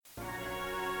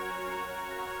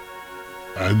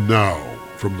And now,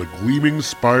 from the gleaming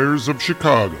spires of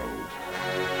Chicago,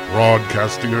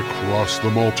 broadcasting across the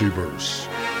multiverse,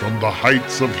 from the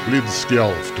heights of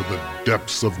Hlidskjalf to the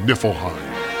depths of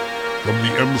Niflheim, from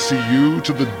the MCU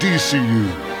to the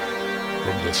DCU,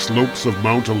 from the slopes of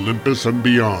Mount Olympus and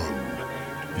beyond,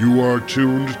 you are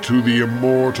tuned to the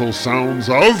immortal sounds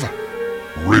of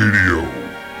Radio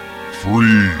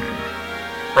Free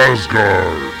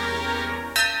Asgard.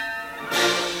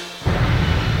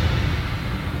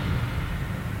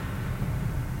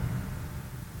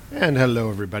 And hello,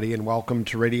 everybody, and welcome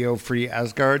to Radio Free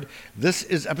Asgard. This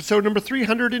is episode number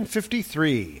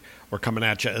 353. We're coming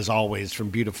at you, as always,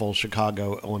 from beautiful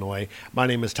Chicago, Illinois. My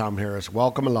name is Tom Harris.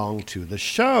 Welcome along to the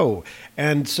show.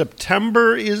 And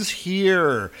September is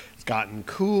here. It's gotten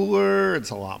cooler. It's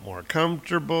a lot more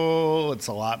comfortable. It's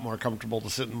a lot more comfortable to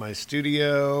sit in my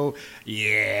studio.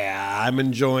 Yeah, I'm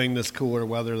enjoying this cooler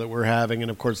weather that we're having.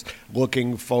 And, of course,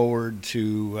 looking forward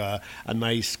to a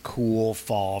nice, cool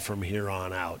fall from here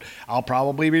on out. I'll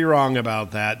probably be wrong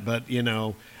about that, but, you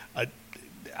know,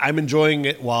 I'm enjoying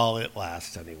it while it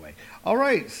lasts anyway. All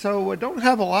right, so I don't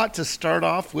have a lot to start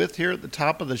off with here at the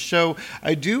top of the show.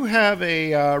 I do have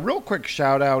a real quick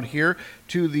shout out here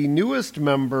to the newest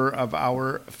member of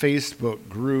our Facebook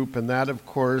group, and that, of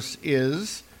course,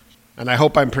 is, and I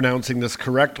hope I'm pronouncing this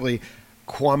correctly,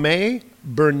 Kwame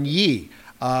Bernier.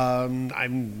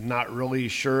 I'm not really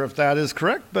sure if that is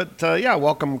correct, but yeah,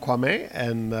 welcome, Kwame,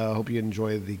 and hope you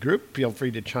enjoy the group. Feel free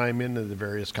to chime in the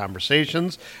various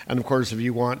conversations. And, of course, if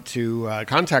you want to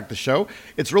contact the show,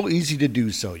 it's real easy to do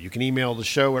so. You can email the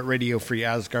show at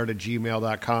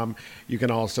radiofreeasgard@gmail.com. You can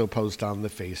also post on the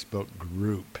Facebook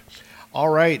group. All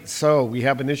right, so we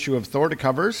have an issue of Thor to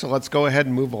cover, so let's go ahead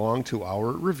and move along to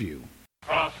our review.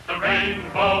 Cross the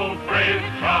rainbow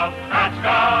bridge of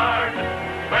Asgard,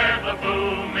 where the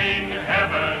booming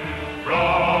heavens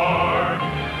roar,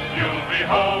 you'll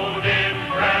behold in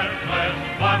breathless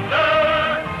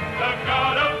wonder the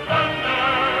god of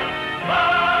thunder,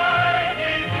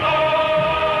 mighty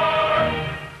Thor.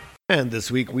 And this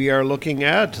week we are looking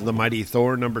at the Mighty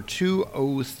Thor number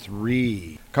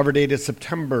 203. Cover date is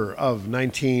September of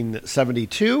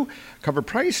 1972. Cover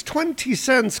price, 20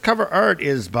 cents. Cover art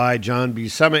is by John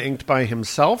Buscema, inked by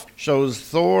himself. Shows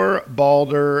Thor,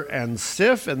 Balder, and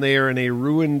Sif, and they are in a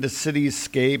ruined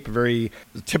cityscape, very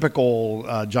typical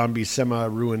John Buscema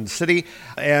ruined city.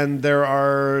 And there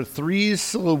are three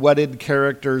silhouetted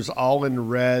characters, all in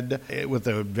red, with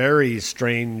a very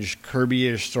strange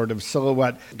Kirby-ish sort of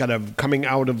silhouette kind of coming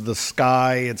out of the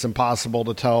sky. It's impossible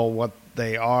to tell what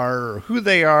they are or who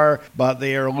they are, but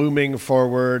they are looming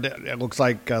forward. It looks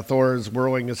like Thor is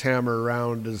whirling his hammer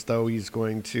around as though he's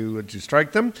going to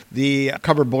strike them. The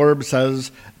cover blurb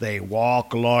says, "They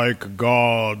walk like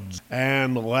gods."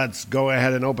 And let's go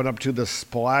ahead and open up to the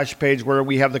splash page where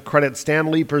we have the credits.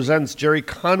 Stan Lee presents, Jerry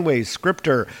Conway,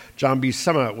 scripter. John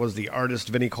Buscema was the artist.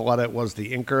 Vinnie Coletta was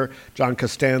the inker. John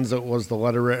Costanza was the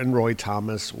letterer. And Roy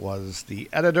Thomas was the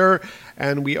editor.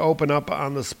 And we open up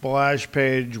on the splash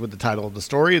page with the title of the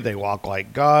story, They Walk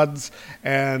Like Gods.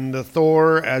 And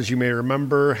Thor, as you may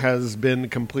remember, has been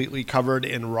completely covered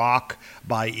in rock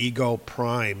by Ego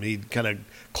Prime. He kind of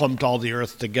clumped all the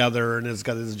earth together and has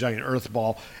got his giant earth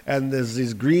ball. And there's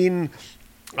these green,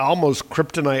 almost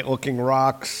kryptonite-looking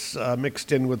rocks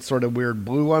mixed in with sort of weird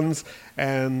blue ones,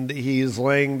 and he's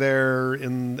laying there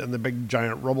in the big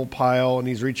giant rubble pile, and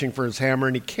he's reaching for his hammer,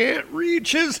 and he can't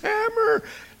reach his hammer.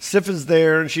 Sif is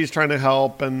there, and she's trying to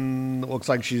help, and it looks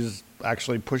like she's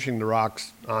actually pushing the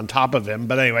rocks on top of him.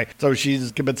 But anyway, so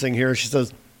she's kibitzing here. She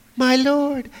says, "My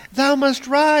lord, thou must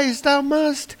rise, thou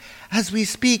must. As we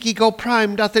speak, Ego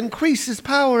Prime doth increase his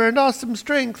power and awesome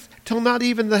strength, till not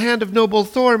even the hand of noble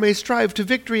Thor may strive to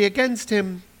victory against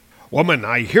him." "Woman,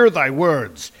 I hear thy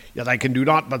words, yet I can do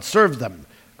naught but serve them.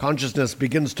 Consciousness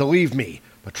begins to leave me,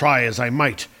 but try as I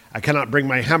might, I cannot bring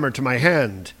my hammer to my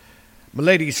hand.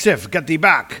 Milady Sif, get thee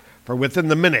back, for within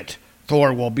the minute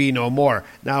Thor will be no more."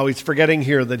 Now, he's forgetting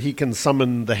here that he can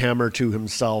summon the hammer to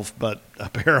himself, but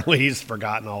apparently he's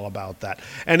forgotten all about that.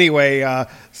 Anyway,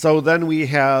 so then we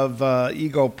have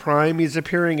Ego Prime. He's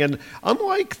appearing, and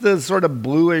unlike the sort of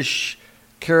bluish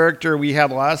character we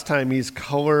had last time, he's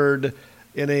colored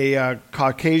in a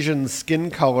Caucasian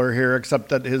skin color here, except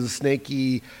that his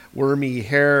snaky, wormy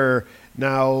hair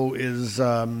now is...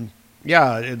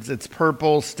 it's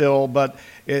purple still, but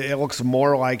it looks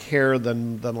more like hair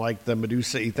than like the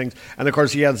Medusa-y things. And, of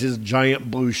course, he has his giant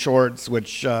blue shorts,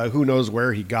 which who knows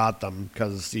where he got them,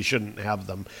 because he shouldn't have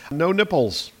them. No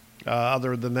nipples.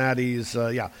 Other than that, he's,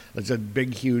 it's a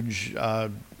big, huge,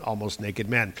 almost naked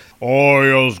man.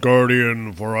 Aye,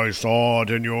 Asgardian, for I saw it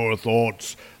in your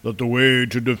thoughts that the way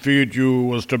to defeat you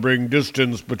was to bring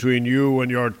distance between you and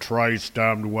your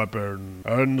thrice-damned weapon.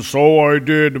 And so I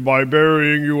did by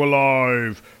burying you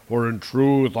alive, for in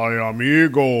truth I am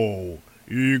Ego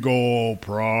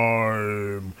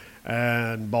Prime.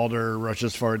 And Balder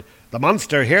rushes forward. The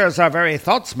monster hears our very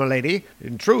thoughts, milady.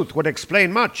 In truth would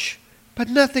explain much. But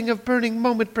nothing of burning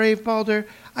moment, brave Balder.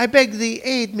 I beg thee,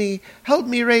 aid me. Help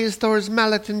me raise Thor's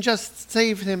mallet and just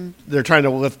save him. They're trying to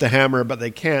lift the hammer, but they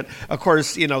can't. Of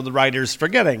course, the writer's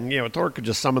forgetting. Thor could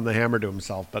just summon the hammer to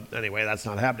himself. But anyway, that's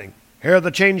not happening. Here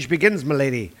the change begins,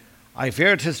 milady. I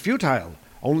fear 'tis futile.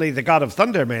 Only the god of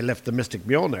thunder may lift the mystic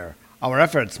Mjolnir. Our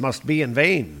efforts must be in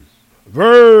vain.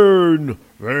 Vain!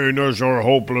 Vain is your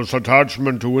hopeless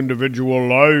attachment to individual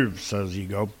life, says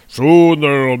Ego. Soon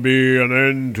there'll be an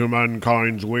end to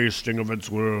mankind's wasting of its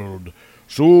world.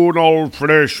 Soon all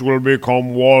flesh will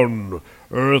become one.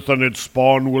 Earth and its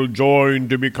spawn will join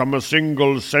to become a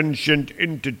single sentient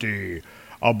entity.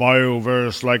 A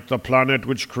bioverse like the planet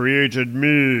which created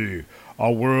me.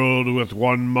 A world with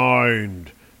one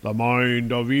mind. The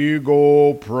mind of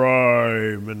Ego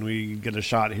Prime. And we get a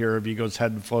shot here of Ego's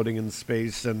head floating in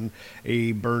space and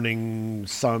a burning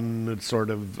sun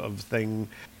sort of thing.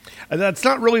 And that's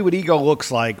not really what Ego looks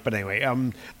like, but anyway,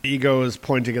 Ego is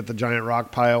pointing at the giant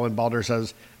rock pile, and Balder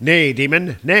says, Nay,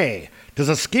 demon, nay, 'tis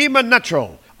a scheme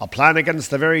unnatural, a plan against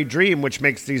the very dream which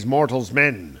makes these mortals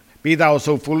men. Be thou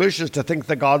so foolish as to think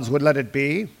the gods would let it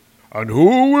be? And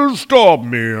who will stop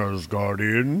me,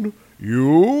 Asgardian?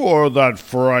 You or that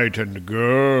frightened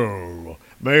girl?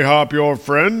 Mayhap your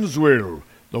friends will,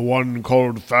 the one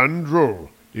called Fandral,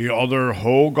 the other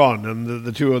Hogun, and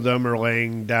the two of them are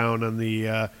laying down on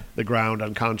the ground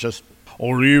unconscious.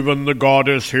 Or even the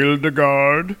goddess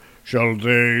Hildegard? Shall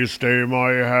they stay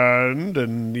my hand?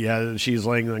 And she's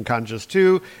laying unconscious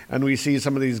too, and we see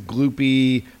some of these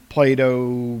gloopy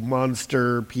Play-Doh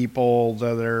monster people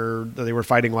that they were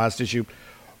fighting last issue.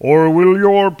 Or will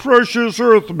your precious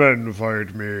earthmen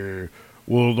fight me?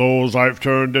 Will those I've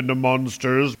turned into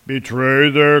monsters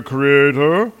betray their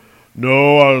creator?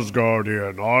 No,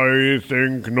 Asgardian, I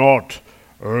think not.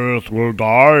 Earth will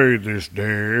die this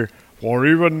day, for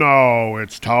even now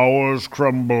its towers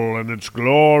crumble and its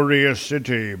glorious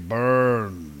city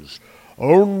burns.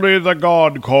 Only the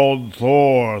god called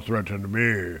Thor threatened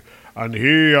me, and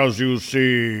he, as you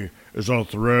see, is a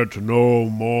threat no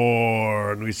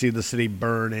more. And we see the city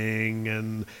burning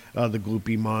and the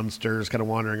gloopy monsters kind of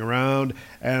wandering around.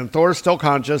 And Thor's still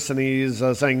conscious, and he's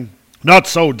saying, Not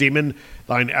so, demon.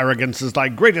 Thine arrogance is thy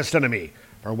greatest enemy.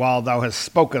 For while thou hast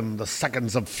spoken, the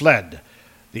seconds have fled.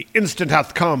 The instant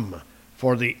hath come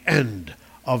for the end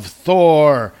of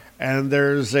Thor. And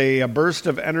there's a burst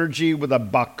of energy with a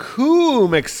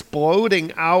Bakum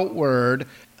exploding outward.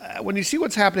 When you see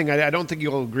what's happening, I don't think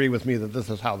you'll agree with me that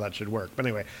this is how that should work. But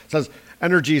anyway, it says,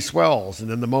 energy swells, and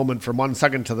in the moment from 1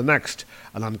 second to the next,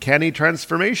 an uncanny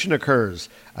transformation occurs,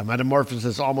 a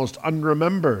metamorphosis almost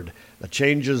unremembered that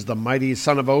changes the mighty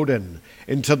son of Odin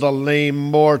into the lame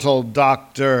mortal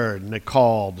doctor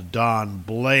called Don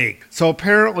Blake. So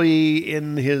apparently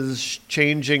in his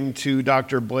changing to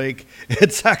Dr. Blake,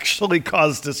 it's actually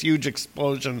caused this huge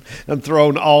explosion and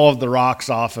thrown all of the rocks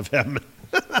off of him.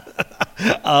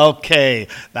 Okay,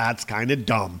 that's kind of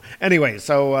dumb. Anyway,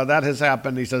 so that has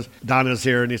happened. He says, Donna's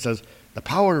here, and he says, the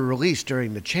power released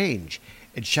during the change,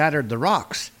 it shattered the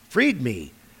rocks, freed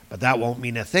me. But that won't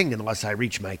mean a thing unless I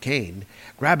reach my cane.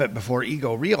 Grab it before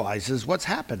Ego realizes what's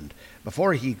happened,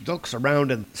 before he looks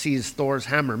around and sees Thor's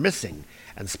hammer missing,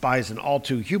 and spies an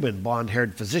all-too-human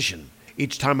blonde-haired physician.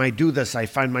 Each time I do this, I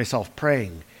find myself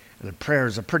praying, and a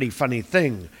prayer's a pretty funny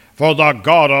thing. For the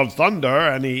god of thunder,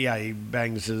 and he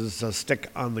bangs his stick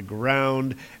on the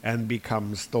ground and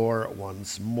becomes Thor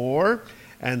once more.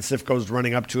 And Sif goes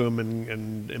running up to him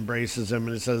and embraces him,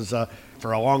 and he says,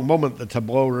 for a long moment the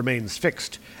tableau remains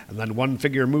fixed, and then one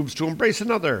figure moves to embrace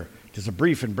another. 'Tis a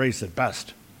brief embrace at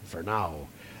best, for now.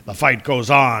 The fight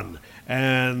goes on,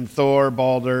 and Thor,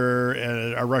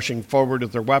 Balder are rushing forward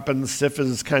with their weapons. Sif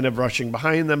is kind of rushing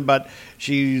behind them, but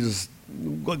she's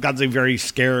got a very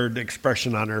scared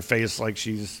expression on her face, like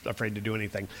she's afraid to do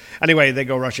anything. Anyway, they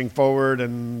go rushing forward,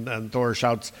 and Thor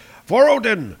shouts, for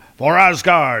Odin, for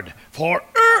Asgard, for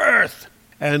Earth!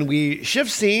 And we shift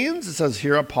scenes. It says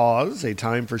here a pause, a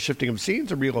time for shifting of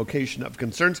scenes, a relocation of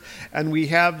concerns. And we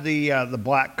have the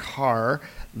black car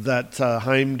that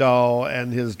Heimdall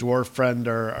and his dwarf friend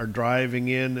are driving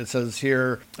in. It says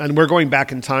here, and we're going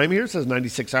back in time here. It says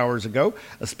 96 hours ago,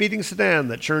 a speeding sedan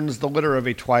that churns the litter of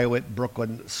a twilit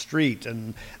Brooklyn street.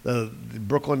 And the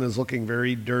Brooklyn is looking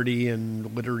very dirty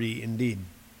and littery indeed.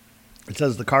 It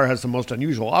says the car has the most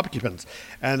unusual occupants,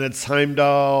 and it's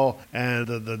Heimdall and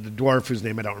the dwarf whose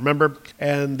name I don't remember,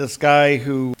 and this guy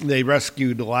who they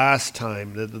rescued last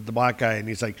time, the black guy, and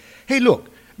he's like, hey, look,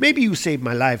 maybe you saved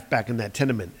my life back in that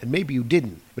tenement, and maybe you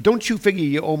didn't, but don't you figure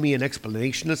you owe me an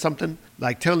explanation or something,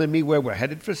 like telling me where we're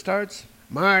headed for starts?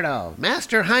 Mardo,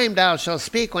 Master Heimdall shall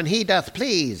speak when he doth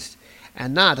please,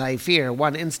 and not, I fear,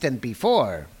 one instant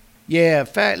before. Yeah,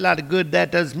 fat lot of good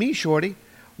that does me, Shorty.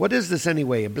 What is this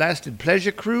anyway? A blasted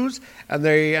pleasure cruise? And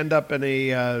they end up in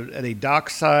at a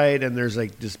dockside, and there's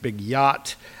like this big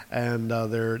yacht, and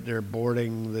they're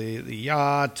boarding the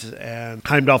yacht. And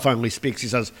Heimdall finally speaks. He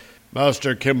says,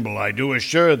 Master Kimball, I do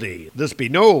assure thee, this be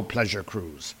no pleasure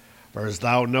cruise. For as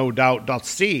thou no doubt doth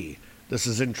see, this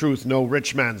is in truth no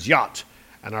rich man's yacht,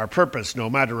 and our purpose no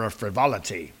matter of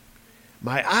frivolity.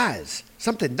 My eyes,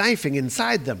 something knifing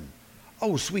inside them.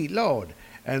 Oh, sweet Lord.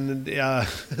 And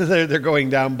they're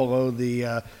going down below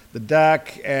the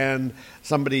deck, and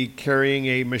somebody carrying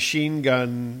a machine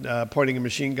gun, pointing a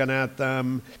machine gun at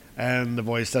them. And the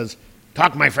voice says,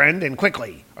 talk, my friend, and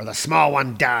quickly, or the small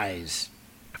one dies.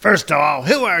 First of all,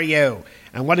 who are you?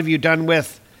 And what have you done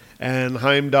with? And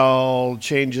Heimdall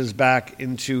changes back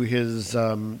into his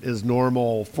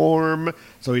normal form,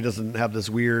 so he doesn't have this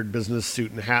weird business suit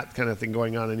and hat kind of thing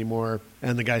going on anymore.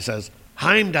 And the guy says,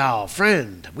 Heimdall,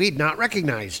 friend, we'd not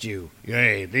recognized you.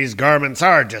 Yea, these garments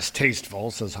are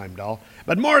distasteful, says Heimdall,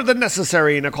 but more than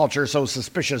necessary in a culture so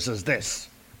suspicious as this.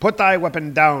 Put thy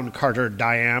weapon down, Carter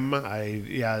Diam.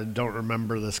 I don't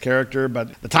remember this character,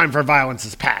 but the time for violence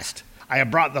is past. I have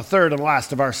brought the third and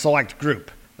last of our select group,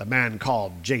 the man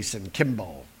called Jason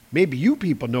Kimball. Maybe you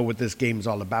people know what this game's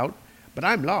all about, but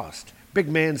I'm lost. Big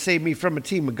man saved me from a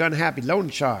team of gun-happy loan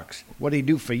sharks. What'd he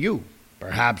do for you?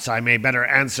 Perhaps I may better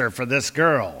answer for this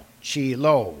girl, Chi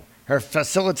Lo. Her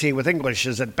facility with English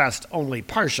is at best only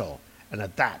partial, and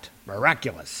at that,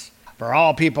 miraculous. For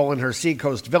all people in her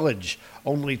seacoast village,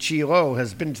 only Chi Lo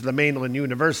has been to the mainland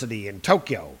university in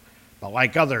Tokyo. But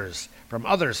like others from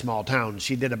other small towns,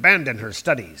 she did abandon her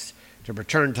studies to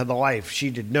return to the life she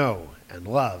did know and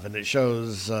love. And it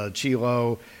shows Chi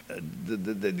Lo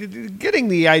getting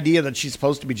the idea that she's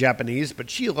supposed to be Japanese,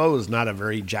 but Chi Lo is not a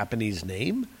very Japanese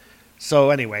name.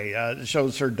 So anyway, it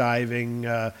shows her diving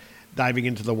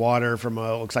into the water from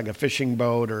looks like a fishing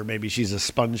boat, or maybe she's a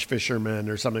sponge fisherman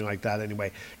or something like that.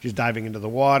 Anyway, she's diving into the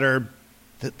water.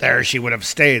 There she would have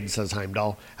stayed, says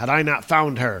Heimdall, had I not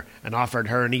found her and offered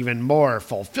her an even more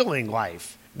fulfilling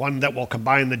life, one that will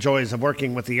combine the joys of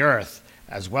working with the earth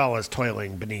as well as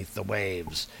toiling beneath the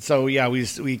waves. So yeah,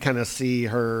 we kind of see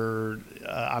her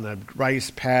on a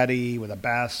rice paddy with a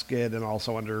basket, and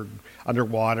also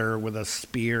underwater with a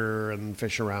spear and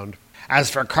fish around. As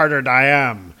for Carter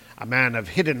Diam, a man of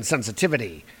hidden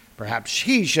sensitivity, perhaps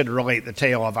he should relate the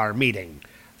tale of our meeting,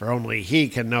 for only he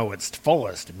can know its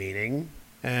fullest meaning.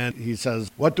 And he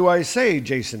says, what do I say,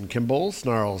 Jason Kimball,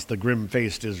 snarls the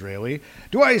grim-faced Israeli.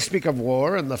 Do I speak of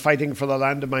war and the fighting for the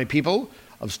land of my people,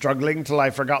 of struggling till I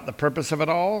forgot the purpose of it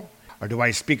all? Or do I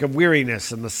speak of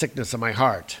weariness and the sickness of my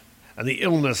heart, and the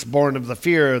illness born of the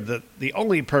fear that the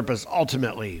only purpose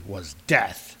ultimately was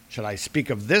death? Should I speak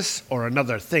of this or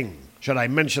another thing? Should I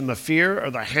mention the fear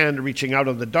or the hand reaching out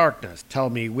of the darkness?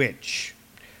 Tell me which.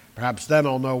 Perhaps then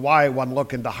I'll know why one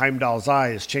look into Heimdall's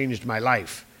eyes changed my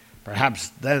life. Perhaps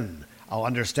then I'll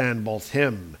understand both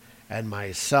him and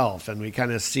myself. And we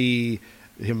kind of see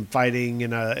him fighting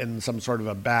in some sort of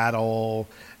a battle,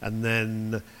 and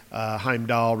then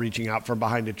Heimdall reaching out from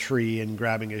behind a tree and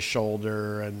grabbing his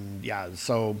shoulder, and yeah,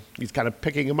 so he's kind of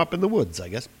picking him up in the woods, I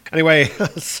guess. Anyway,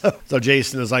 so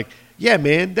Jason is like, yeah,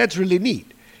 man, that's really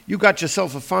neat. You got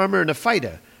yourself a farmer and a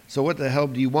fighter, so what the hell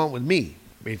do you want with me?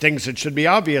 Methinks it should be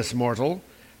obvious, mortal.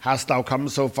 Hast thou come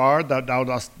so far that thou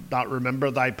dost not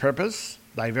remember thy purpose,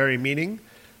 thy very meaning,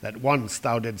 that once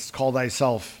thou didst call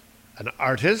thyself an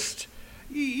artist?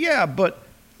 Yeah, but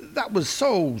that was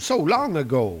so long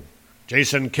ago.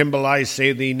 Jason Kimball, I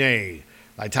say thee nay.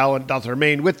 Thy talent doth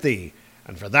remain with thee,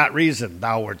 and for that reason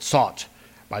thou wert sought,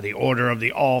 by the order of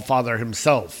the All-Father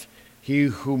himself, he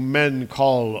whom men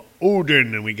call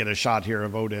Odin. And we get a shot here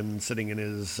of Odin sitting in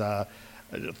his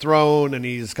throne, and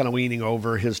he's kind of leaning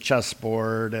over his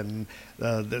chessboard, and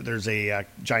there's a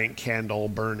giant candle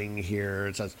burning here.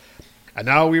 It says, And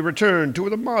now we return to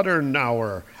the modern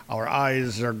hour. Our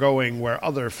eyes are going where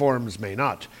other forms may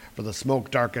not, for the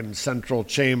smoke-darkened central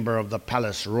chamber of the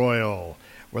Palace Royal,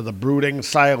 where the brooding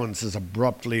silence is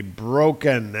abruptly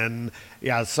broken. And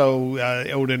so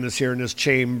Odin is here in his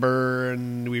chamber,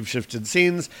 and we've shifted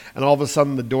scenes, and all of a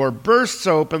sudden the door bursts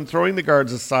open, throwing the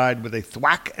guards aside with a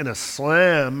thwack and a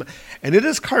slam, and it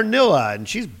is Karnilla, and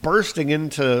she's bursting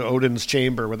into Odin's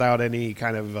chamber without any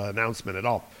kind of announcement at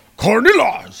all.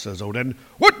 "Karnilla," says Odin,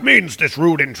 "what means this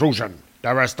rude intrusion?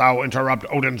 Darest thou interrupt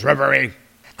Odin's reverie?"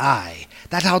 Aye,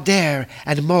 that I'll dare,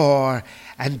 and more,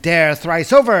 and dare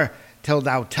thrice over, till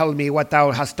thou tell me what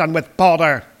thou hast done with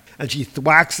Balder. And she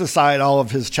thwacks aside all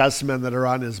of his chessmen that are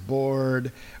on his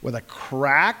board with a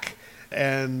crack.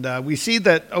 And we see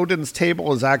that Odin's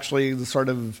table is actually the sort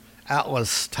of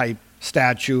Atlas-type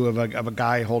statue of a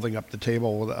guy holding up the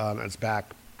table on its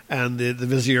back. And the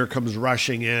vizier comes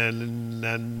rushing in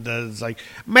and is like,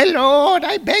 "My lord,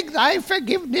 I beg thy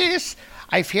forgiveness.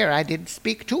 I fear I did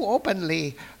speak too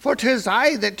openly, for 'tis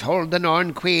I that told the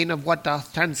Norn Queen of what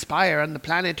doth transpire on the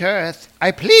planet Earth.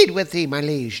 I plead with thee, my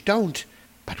liege, don't.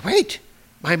 But wait,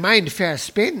 my mind fair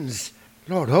spins.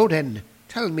 Lord Odin,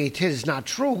 tell me 'tis not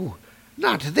true.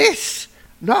 Not this,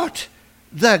 not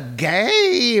the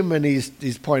game." And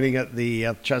he's pointing at the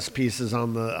chess pieces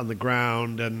on the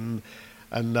ground, and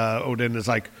Odin is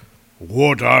like,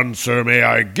 "What answer may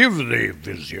I give thee,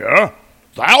 vizier?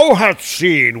 Thou hast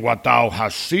seen what thou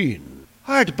hast seen."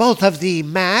 "Art both of thee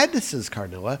mad?" says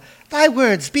Karnilla. "Thy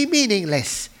words be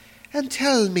meaningless. And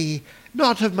tell me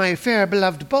not of my fair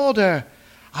beloved Balder.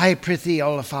 I prithee,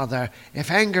 All-Father, if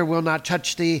anger will not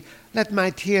touch thee, let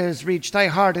my tears reach thy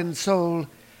heart and soul.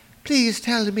 Please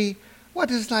tell me, what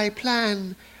is thy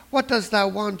plan? What dost thou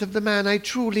want of the man I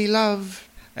truly love?"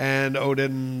 And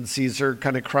Odin sees her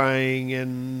kind of crying,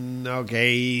 and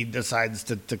he decides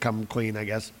to come clean, I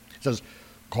guess. He says,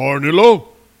 "Karnilla,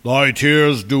 thy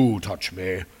tears do touch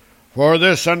me. For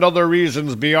this and other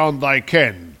reasons beyond thy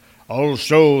ken, I'll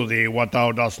show thee what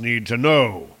thou dost need to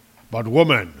know. But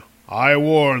woman, I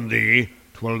warn thee,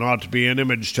 'twill not be an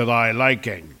image to thy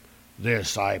liking.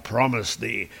 This I promise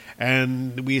thee."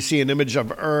 And we see an image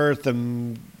of Earth,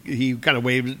 and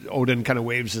Odin kind of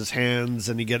waves his hands,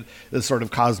 and you get this sort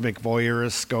of cosmic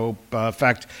voyeuriscope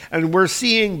effect. And we're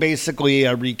seeing basically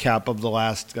a recap of the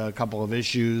last couple of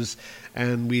issues,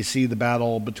 and we see the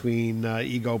battle between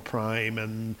Ego Prime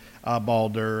and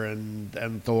Balder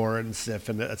and Thor and Sif,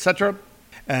 and etc.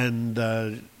 And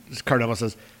Karnilla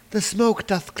says, "The smoke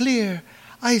doth clear.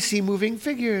 I see moving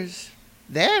figures."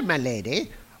 "There, my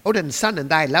lady, Odin's son and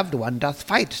thy loved one doth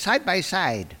fight side by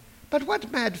side." "But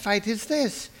what mad fight is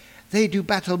this? They do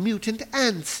battle mutant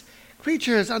ants,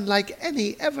 creatures unlike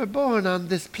any ever born on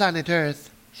this planet Earth."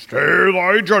 "Stay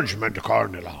thy judgment,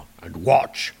 Karnilla, and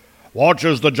watch. Watch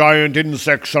as the giant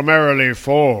insects summarily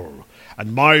fall,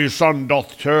 and my son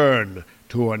doth turn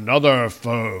to another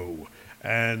foe."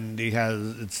 And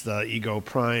it's the Ego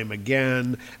Prime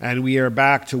again, and we are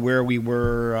back to where we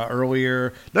were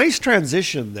earlier. Nice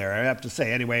transition there, I have to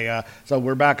say. Anyway, so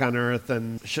we're back on Earth,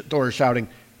 and Thor is shouting,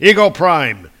 "Ego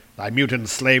Prime, thy mutant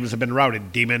slaves have been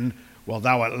routed, demon. Will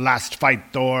thou at last fight,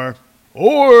 Thor?"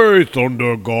 "Oi,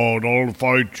 Thunder God, I'll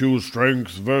fight you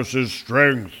strength versus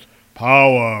strength,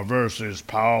 power versus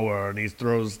power." And he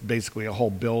throws basically a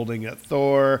whole building at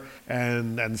Thor,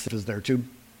 and Sif is there too.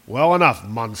 "Well enough,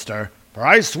 monster. For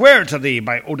I swear to thee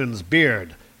by Odin's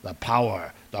beard, the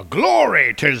power, the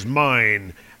glory, 'tis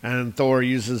mine." And Thor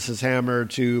uses his hammer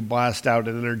to blast out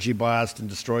an energy blast and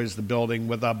destroys the building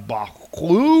with a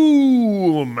bakloom.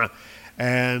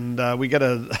 And we get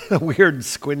a weird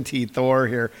squinty Thor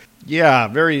here. Yeah,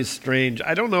 very strange.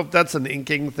 I don't know if that's an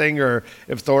inking thing or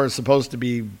if Thor is supposed to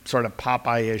be sort of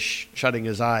Popeye-ish, shutting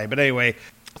his eye. But anyway,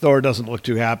 Thor doesn't look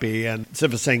too happy, and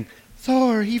Sif is saying,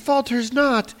 "Thor, he falters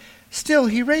not. Still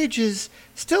he rages.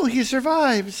 Still he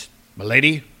survives."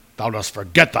 "Milady, thou dost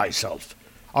forget thyself.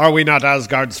 Are we not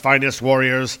Asgard's finest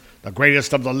warriors, the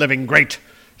greatest of the living great?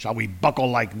 Shall we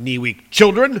buckle like knee-weak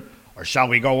children, or shall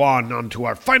we go on to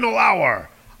our final hour,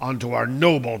 onto our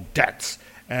noble debts?"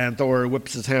 And Thor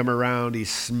whips his hammer around. He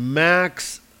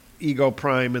smacks Ego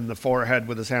Prime in the forehead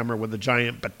with his hammer with a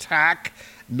giant batak,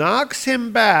 knocks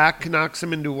him back, knocks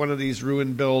him into one of these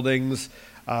ruined buildings,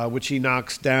 which he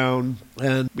knocks down.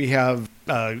 And we have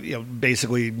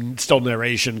basically still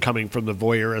narration coming from the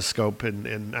voyeuriscope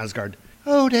in Asgard.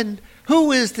 "Odin,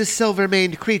 who is this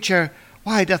silver-maned creature?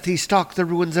 Why doth he stalk the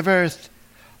ruins of earth?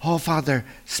 Oh, Father,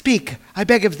 speak, I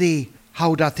beg of thee.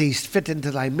 How doth he fit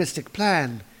into thy mystic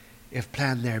plan, if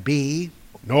plan there be?"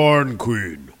 "Norn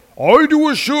Queen, I do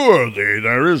assure thee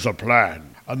there is a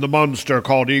plan, And the monster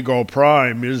called Ego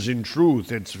Prime is in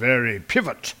truth its very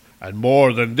pivot. And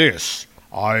more than this,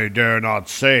 I dare not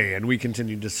say. And we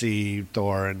continue to see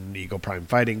Thor and Ego Prime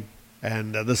fighting.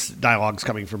 And this dialogue's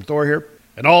coming from Thor here.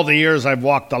 In all the years I've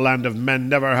walked the land of men,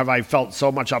 never have I felt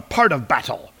so much a part of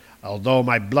battle. Although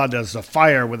my blood is a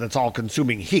fire with its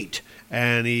all-consuming heat.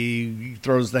 And he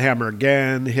throws the hammer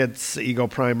again, hits Ego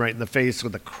Prime right in the face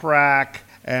with a crack,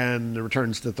 and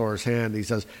returns to Thor's hand. He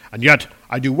says, and yet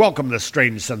I do welcome this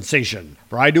strange sensation,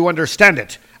 for I do understand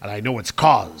it, and I know its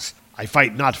cause. I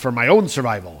fight not for my own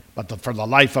survival, but for the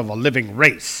life of a living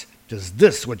race. 'Tis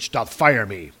this which doth fire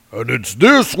me. And it's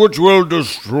this which will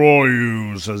destroy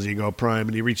you, says Ego Prime,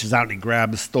 and he reaches out and he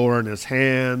grabs Thor in his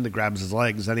hand, grabs his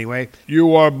legs anyway.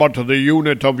 You are but the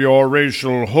unit of your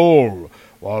racial whole,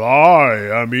 while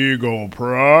I am Ego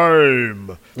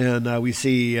Prime. And we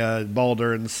see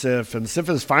Balder and Sif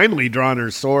has finally drawn her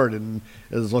sword and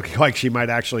is looking like she might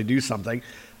actually do something.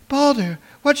 Balder,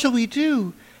 what shall we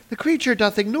do? The creature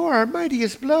doth ignore our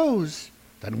mightiest blows.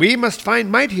 Then we must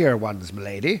find mightier ones,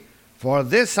 milady. For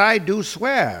this I do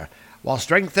swear, while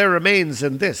strength there remains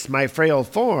in this my frail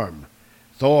form,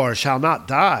 Thor shall not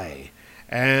die.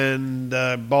 And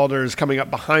Balder is coming up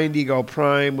behind Ego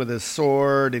Prime with his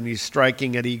sword, and he's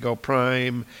striking at Ego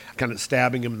Prime, kind of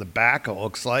stabbing him in the back, it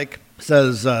looks like.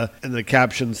 Says, and the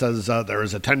caption says, there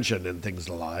is a tension in things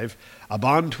alive, a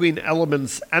bond between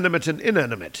elements animate and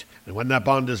inanimate, and when that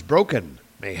bond is broken,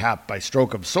 mayhap by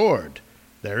stroke of sword,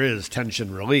 there is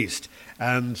tension released.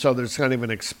 And so there's kind of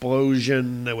an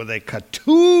explosion with a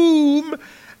katoom,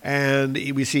 and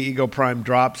we see Ego Prime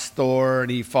drops Thor,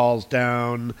 and he falls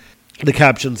down. The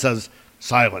caption says,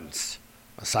 silence.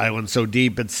 A silence so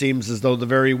deep it seems as though the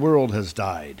very world has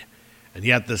died. And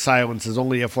yet the silence is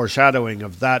only a foreshadowing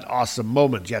of that awesome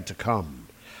moment yet to come.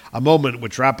 A moment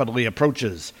which rapidly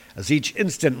approaches, as each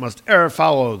instant must e'er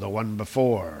follow the one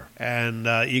before. And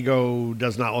Ego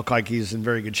does not look like he's in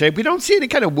very good shape. We don't see any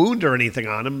kind of wound or anything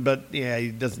on him, but yeah, he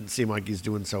doesn't seem like he's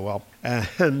doing so well.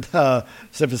 And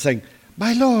Sif is saying,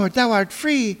 my lord, thou art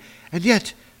free, and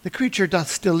yet the creature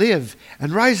doth still live,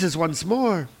 and rises once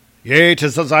more. Yea,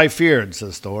 'tis as I feared,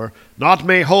 says Thor. Naught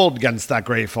may hold against that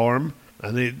grey form.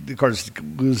 And they, of course,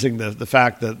 losing the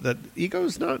fact that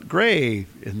Ego's not grey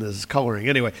in this coloring.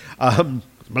 Anyway,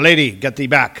 milady, get thee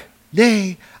back.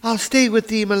 Nay, I'll stay with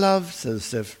thee, my love, says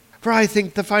Sif. For I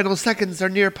think the final seconds are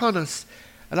near upon us,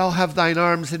 and I'll have thine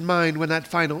arms in mine when that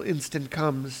final instant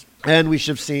comes. And we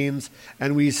shift scenes,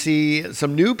 and we see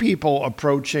some new people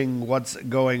approaching what's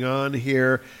going on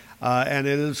here. And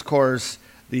it is, of course,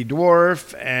 the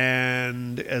dwarf,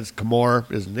 and as Kamor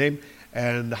is his name,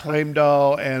 and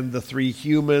Heimdall, and the three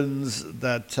humans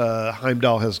that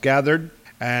Heimdall has gathered.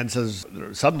 And says,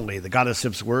 suddenly the goddess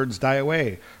Sif's words die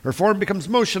away. Her form becomes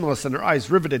motionless, and her eyes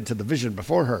riveted to the vision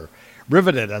before her.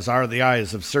 Riveted as are the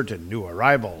eyes of certain new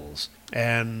arrivals.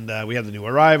 And we have the new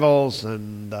arrivals,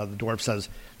 and the dwarf says,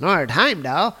 Lord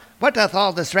Heimdall, what doth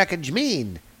all this wreckage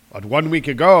mean? But 1 week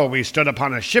ago we stood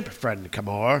upon a ship, friend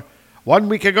Kamor. 1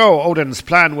 week ago Odin's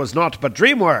plan was naught but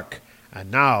dream work, and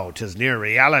now 'tis near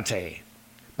reality.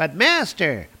 But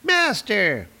master!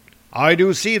 I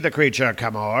do see the creature,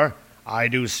 Kamor. I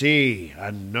do see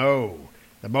and know.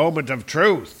 The moment of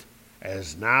truth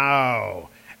is now.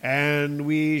 And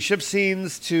we shift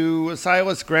scenes to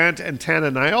Silas Grant and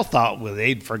Tana. I thought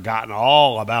they'd forgotten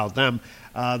all about them.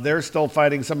 They're still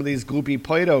fighting some of these gloopy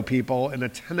Plato people in a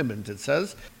tenement, it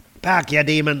says. Back, ye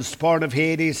demons, spawn of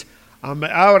Hades. An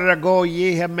hour ago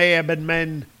ye may have been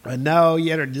men, and now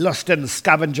ye're lusting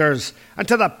scavengers, and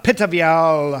to the pit of ye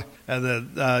all.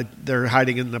 And they're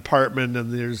hiding in an apartment,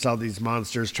 and there's all these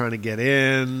monsters trying to get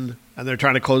in, and they're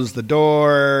trying to close the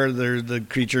door. The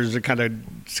creatures are kind of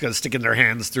sticking their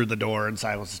hands through the door, and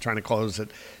Silas is trying to close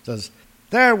it. Says,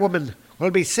 there, woman,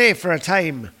 we'll be safe for a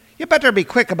time. You better be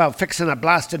quick about fixing a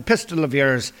blasted pistol of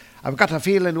yours. I've got a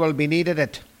feeling we'll be needed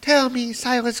it. Tell me,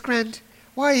 Silas Grant,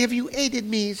 why have you aided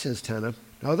me, says Tana.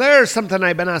 Now there's something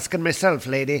I've been asking myself,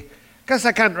 lady. Guess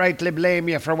I can't rightly blame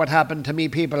you for what happened to me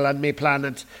people and me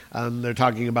planet. And they're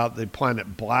talking about the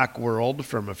planet Black World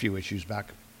from a few issues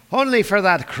back. Only for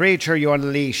that creature you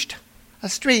unleashed. A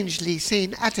strangely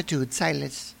sane attitude,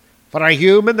 Silas. For a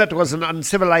human that was an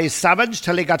uncivilized savage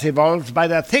till he got evolved by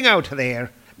that thing out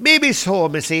there. Maybe so,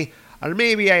 missy. Or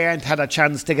maybe I ain't had a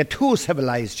chance to get too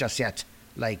civilized just yet.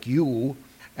 Like you.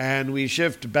 And we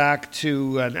shift back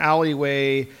to an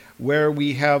alleyway where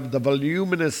we have the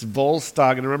voluminous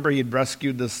Volstagg. And remember, he'd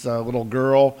rescued this little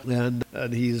girl, and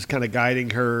he's kind of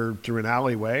guiding her through an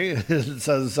alleyway. It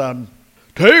says,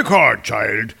 take heart,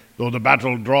 child, though the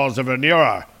battle draws ever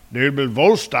nearer. Noble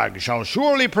Volstagg shall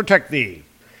surely protect thee.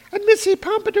 And Missy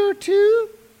Pompadour, too?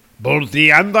 both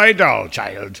thee and thy doll,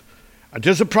 child. And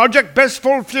 'tis a project best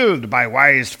fulfilled by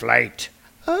wise flight.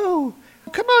 Oh,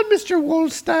 come on, Mr.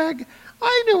 Volstagg.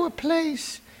 I know a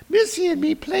place. Missy and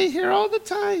me play here all the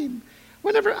time,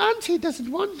 whenever Auntie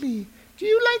doesn't want me. Do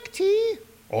you like tea?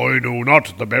 I know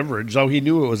not the beverage, though he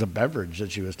knew it was a beverage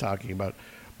that she was talking about.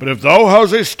 But if thou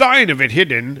hast a stein of it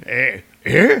hidden, a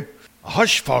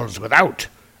hush falls without,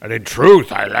 and in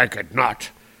truth I like it not.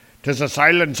 'Tis a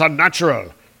silence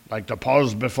unnatural, like the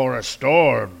pause before a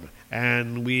storm.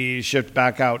 And we shift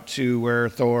back out to where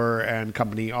Thor and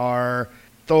company are.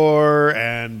 Thor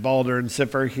and Balder and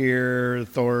Sif are here.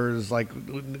 Thor's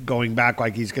like going back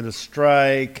like he's going to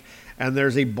strike. And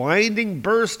there's a blinding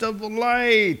burst of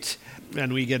light.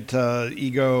 And we get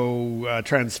Ego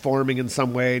transforming in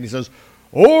some way. And he says,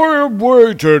 I have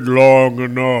waited long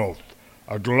enough.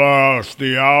 At last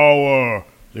the hour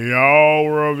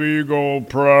of Ego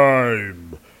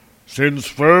Prime. Since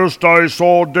first I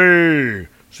saw day,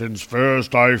 since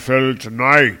first I felt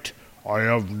night, I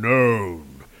have known.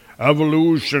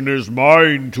 Evolution is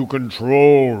mine to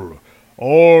control.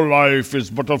 All life is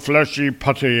but a fleshy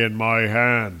putty in my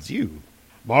hands. You.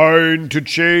 Mine to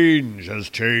change, as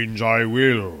change I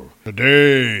will.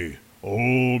 Today,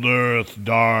 old Earth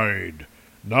died.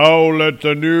 Now let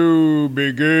the new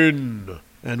begin.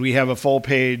 And we have a full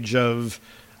page of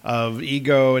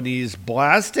Ego, and he's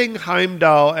blasting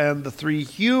Heimdall and the three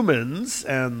humans,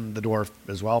 and the dwarf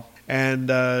as well. And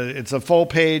it's a full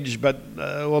page, but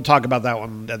we'll talk about that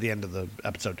one at the end of the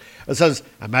episode. It says,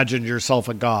 imagine yourself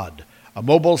a god, a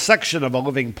mobile section of a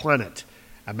living planet.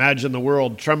 Imagine the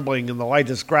world trembling in the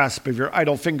lightest grasp of your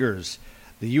idle fingers,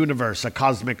 the universe a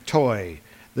cosmic toy,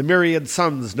 the myriad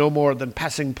suns no more than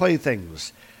passing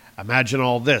playthings. Imagine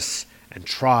all this, and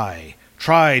try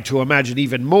to imagine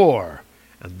even more.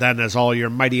 And then as all your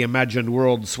mighty imagined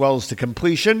world swells to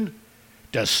completion,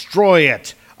 destroy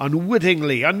it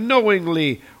unwittingly,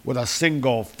 unknowingly, with a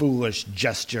single foolish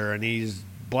gesture. And he's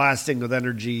blasting with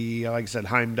energy, like I said,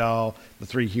 Heimdall, the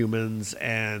three humans,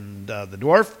 and the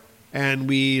dwarf. And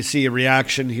we see a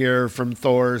reaction here from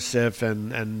Thor, Sif,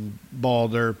 and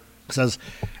Balder. It says,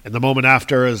 in the moment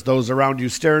after, as those around you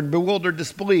stare in bewildered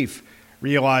disbelief,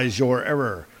 realize your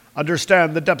error.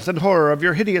 Understand the depth and horror of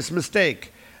your hideous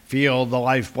mistake. Feel the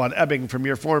lifeblood ebbing from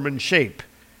your form and shape,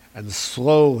 and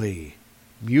slowly,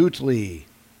 mutely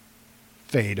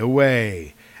fade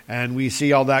away. And we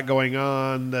see all that going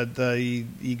on, that the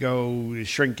Ego is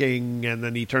shrinking, and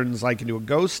then he turns like into a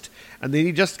ghost, and then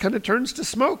he just kind of turns to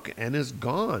smoke and is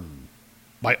gone.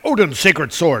 By Odin's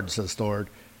sacred sword, says Thor,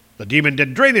 the demon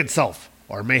did drain itself,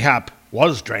 or mayhap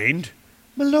was drained.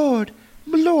 My lord,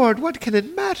 what can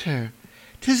it matter?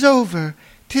 'Tis over,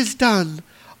 'tis done.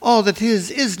 All that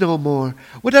is no more.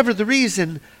 Whatever the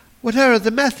reason, whatever the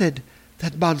method,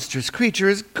 that monstrous creature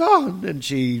is gone. And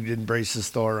she embraces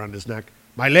Thor on his neck.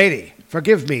 My lady,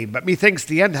 forgive me, but methinks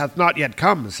the end hath not yet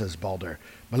come, says Balder.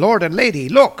 My lord and lady,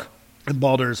 look! And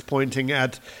Balder's pointing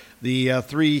at the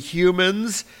three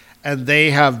humans, and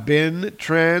they have been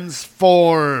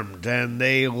transformed, and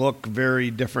they look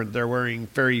very different. They're wearing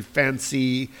very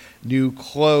fancy new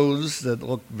clothes that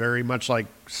look very much like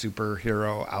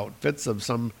superhero outfits of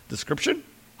some description.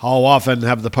 How often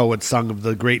have the poets sung of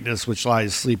the greatness which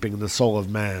lies sleeping in the soul of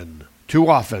man? Too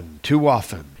often. Too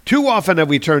often have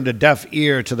we turned a deaf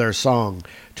ear to their song.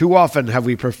 Too often have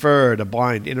we preferred a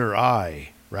blind inner eye,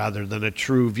 rather than a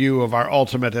true view of our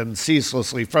ultimate and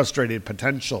ceaselessly frustrated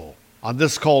potential. On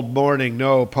this cold morning,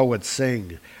 no poets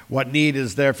sing. What need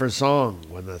is there for song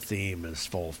when the theme is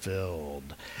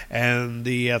fulfilled? And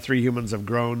the three humans have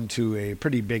grown to a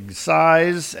pretty big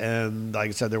size, and like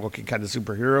I said, they're looking kind of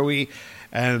superhero-y.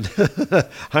 And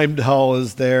Heimdall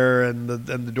is there, and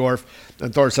the dwarf.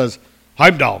 And Thor says,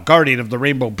 Heimdall, guardian of the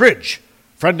Rainbow Bridge,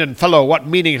 friend and fellow, what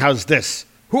meaning has this?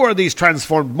 Who are these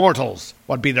transformed mortals?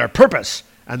 What be their purpose?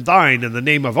 And thine in the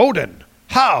name of Odin?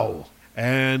 How?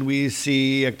 And we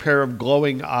see a pair of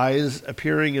glowing eyes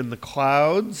appearing in the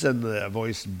clouds, and the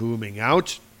voice booming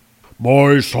out.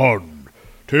 My son,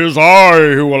 'tis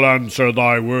I who will answer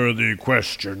thy worthy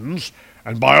questions,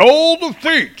 and by all the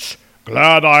fates,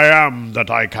 glad I am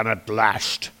that I can at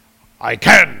last. I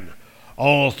can!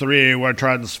 All three were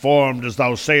transformed, as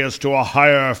thou sayest, to a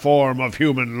higher form of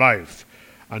human life,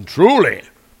 and truly,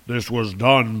 this was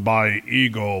done by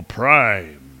Ego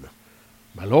Prime.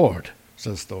 My lord,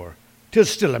 says Thor, 'tis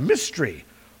still a mystery.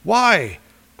 Why?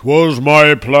 'Twas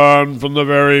my plan from the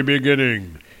very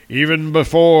beginning, even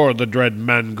before the dread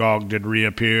Mangog did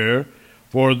reappear.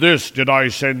 For this did I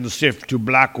send Sif to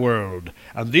Blackworld,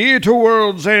 and thee to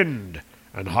World's End,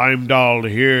 and Heimdall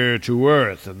here to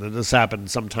Earth. And then this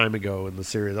happened some time ago in the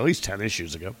series, at least 10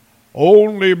 issues ago.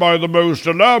 Only by the most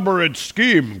elaborate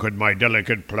scheme could my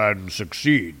delicate plan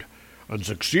succeed. And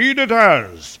succeed it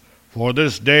has, for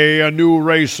this day a new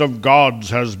race of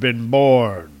gods has been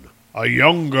born. A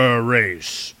younger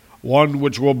race, one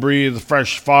which will breathe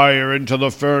fresh fire into the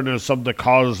furnace of the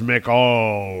cosmic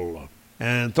all.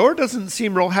 And Thor doesn't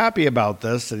seem real happy about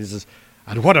this, and he says,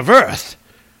 "And what of Earth?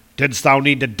 Didst thou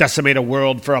need to decimate a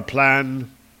world for a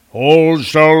plan?" All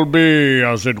shall be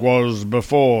as it was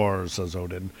before, says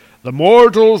Odin. The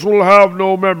mortals will have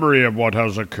no memory of what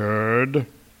has occurred.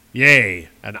 Yea,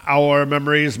 and our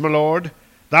memories, my lord?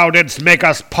 Thou didst make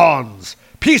us pawns,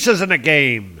 pieces in a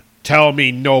game. Tell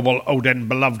me, noble Odin,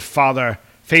 beloved father,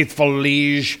 faithful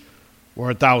liege,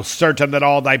 wert thou certain that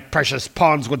all thy precious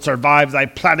pawns would survive thy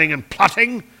planning and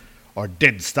plotting? Or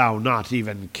didst thou not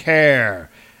even care?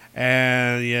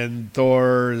 And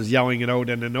Thor is yelling at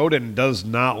Odin, and Odin does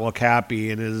not look happy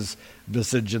in his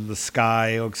visage in the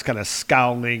sky. He looks kind of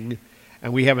scowling.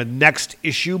 And we have a next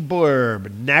issue blurb.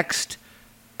 Next,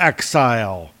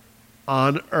 exile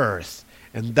on Earth.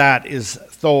 And that is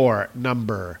Thor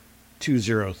number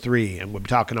 203. And we'll be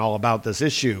talking all about this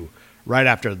issue right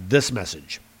after this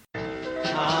message.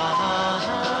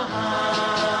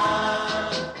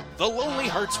 The Lonely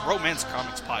Hearts Romance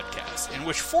Comics Podcast, in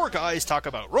which four guys talk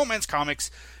about romance comics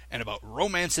and about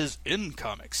romances in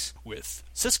comics, with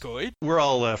Siskoid. We're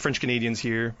all French Canadians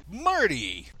here.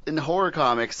 Marty. In horror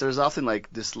comics, there's often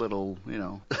like this little,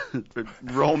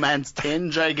 romance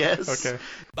tinge, I guess. Okay.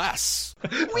 Bass.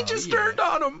 We just turned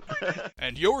on him.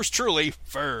 And yours truly,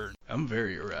 Fern. I'm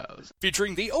very aroused.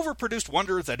 Featuring the overproduced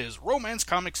wonder that is romance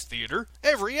comics theater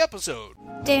every episode.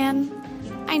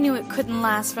 Dan, I knew it couldn't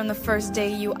last from the first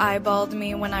day you eyeballed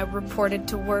me when I reported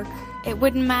to work. It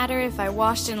wouldn't matter if I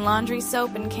washed in laundry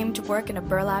soap and came to work in a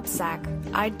burlap sack.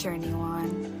 I'd turn you on.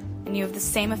 And you have the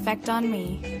same effect on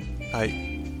me.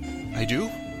 I do?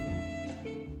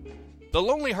 The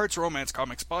Lonely Hearts Romance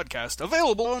Comics Podcast,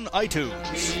 available on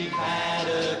iTunes. We've had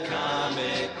a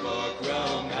comic book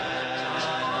romance.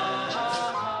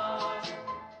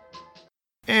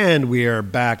 And we are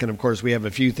back, and of course we have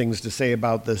a few things to say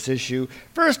about this issue.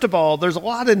 First of all, there's a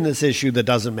lot in this issue that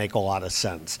doesn't make a lot of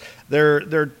sense.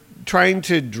 They're trying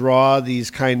to draw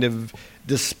these kind of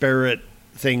disparate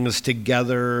things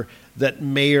together that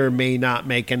may or may not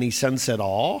make any sense at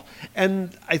all.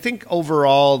 And I think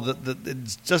overall that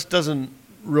it just doesn't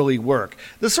really work.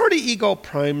 The sort of Ego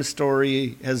Prime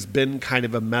story has been kind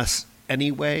of a mess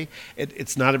anyway.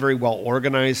 It's not a very well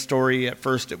organized story. At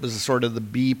first it was sort of the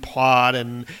B plot,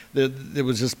 and there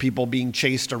was just people being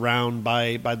chased around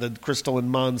by the crystalline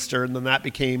monster, and then that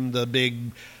became the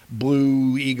big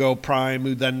blue Ego Prime,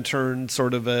 who then turned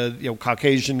sort of a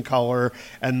Caucasian color,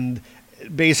 and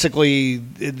basically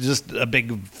it's just a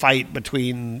big fight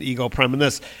between Ego Prime and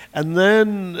this. And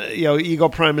then Ego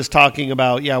Prime is talking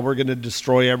about we're going to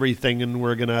destroy everything, and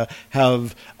we're going to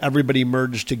have everybody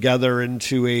merge together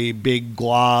into a big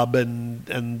glob,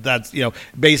 and that's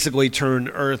basically turn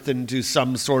Earth into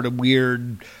some sort of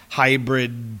weird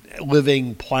hybrid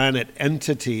living planet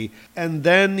entity. And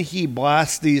then he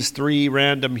blasts these three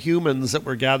random humans that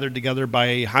were gathered together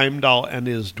by Heimdall and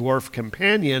his dwarf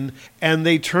companion, and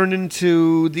they turn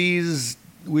into these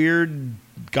weird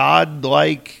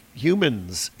god-like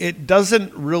humans. It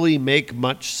doesn't really make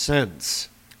much sense.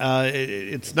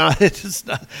 It's not,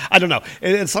 I don't know.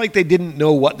 It's like they didn't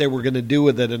know what they were going to do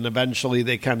with it, and eventually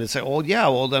they kind of say,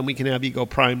 well, then we can have Ego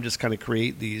Prime just kind of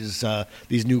create these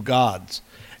new gods.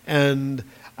 And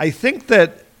I think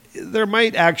that there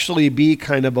might actually be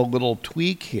kind of a little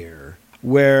tweak here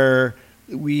where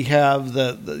we have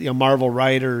the Marvel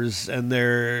writers, and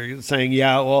they're saying,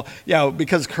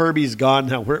 because Kirby's gone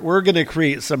now, we're going to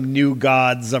create some new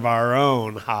gods of our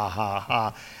own, ha ha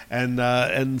ha.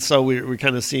 And so we're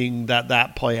kind of seeing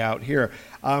that play out here.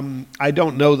 I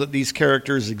don't know that these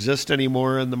characters exist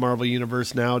anymore in the Marvel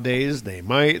Universe nowadays. They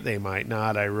might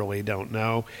not. I really don't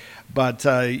know. But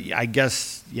I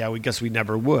guess, we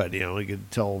never would,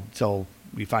 until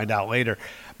we find out later.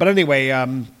 But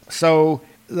anyway, so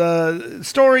the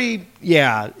story,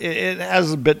 it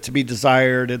has a bit to be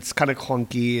desired. It's kind of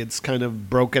clunky. It's kind of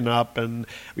broken up, and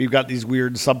we've got these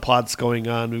weird subplots going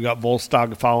on. We've got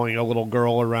Volstagg following a little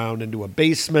girl around into a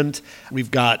basement.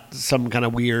 We've got some kind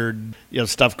of weird,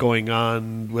 stuff going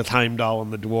on with Heimdall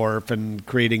and the dwarf and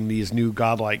creating these new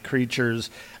godlike creatures.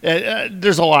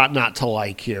 There's a lot not to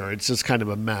like here. It's just kind of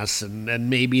a mess, and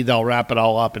maybe they'll wrap it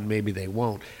all up, and maybe they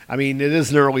won't. I mean, it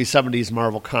is an early 70s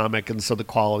Marvel comic, and so the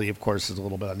quality, of course, is a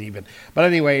little bit uneven. But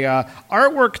anyway,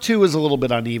 artwork too is a little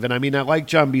bit uneven. I mean, I like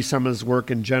John Buscema's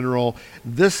work in general.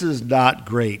 This is not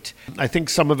great. I think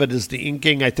some of it is the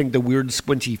inking. I think the weird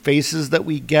squinty faces that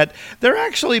we get, they're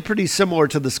actually pretty similar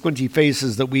to the squinty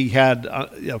faces that we had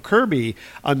Kirby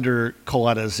under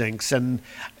Coletta's inks. And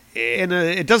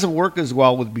it doesn't work as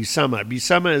well with Buscema.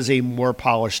 Buscema is a more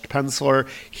polished penciler.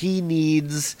 He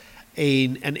needs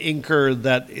an inker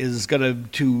that is going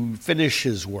to finish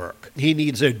his work. He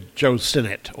needs a Joe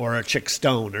Stinnett or a Chick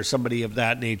Stone or somebody of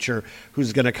that nature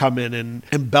who's going to come in and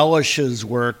embellish his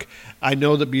work. I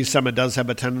know that Buscema does have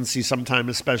a tendency sometimes,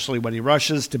 especially when he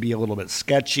rushes, to be a little bit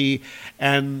sketchy,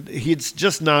 and he's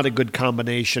just not a good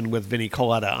combination with Vinnie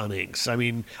Coletta on inks. I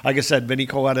mean, like I said, Vinnie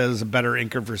Coletta is a better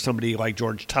inker for somebody like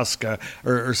George Tuska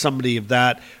or somebody of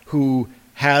that who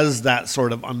has that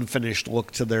sort of unfinished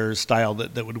look to their style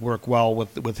that would work well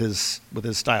with his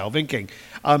style of inking.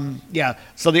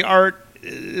 So the art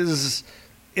is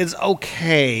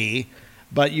okay,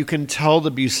 but you can tell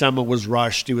that Buscema was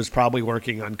rushed. He was probably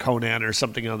working on Conan or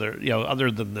something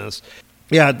other than this.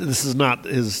 Yeah, this is not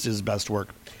his best work.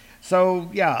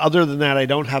 So, other than that, I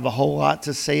don't have a whole lot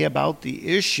to say about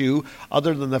the issue,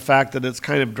 other than the fact that it's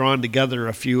kind of drawn together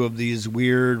a few of these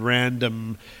weird,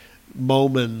 random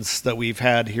moments that we've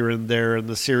had here and there in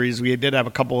the series. We did have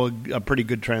a couple of pretty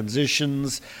good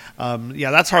transitions.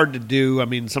 That's hard to do. I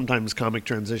mean, sometimes comic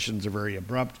transitions are very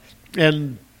abrupt.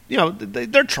 And,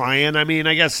 they're trying. I mean,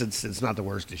 I guess it's not the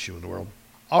worst issue in the world.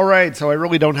 All right, so I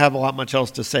really don't have a lot much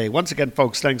else to say. Once again,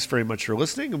 folks, thanks very much for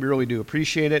listening, and we really do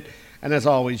appreciate it. And as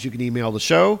always, you can email the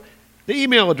show. The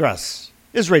email address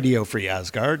is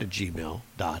radiofreeasgard@gmail.com.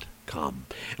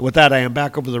 And with that, I am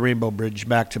back over the Rainbow Bridge,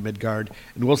 back to Midgard,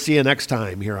 and we'll see you next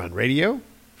time here on Radio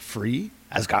Free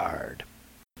Asgard.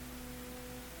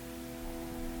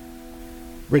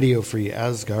 Radio Free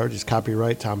Asgard is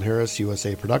copyright Tom Harris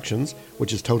USA Productions,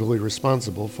 which is totally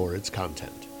responsible for its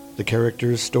content. The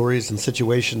characters, stories, and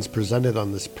situations presented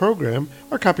on this program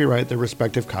are copyright their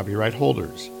respective copyright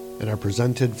holders and are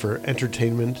presented for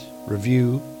entertainment,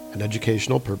 review, and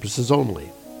educational purposes only.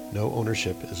 No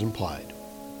ownership is implied.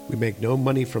 We make no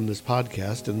money from this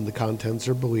podcast, and the contents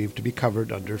are believed to be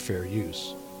covered under fair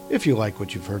use. If you like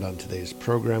what you've heard on today's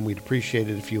program, we'd appreciate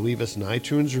it if you leave us an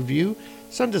iTunes review,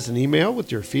 send us an email with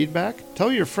your feedback,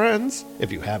 tell your friends,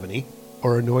 if you have any,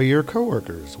 or annoy your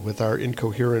coworkers with our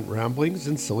incoherent ramblings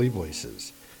and silly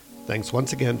voices. Thanks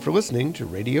once again for listening to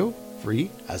Radio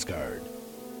Free Asgard.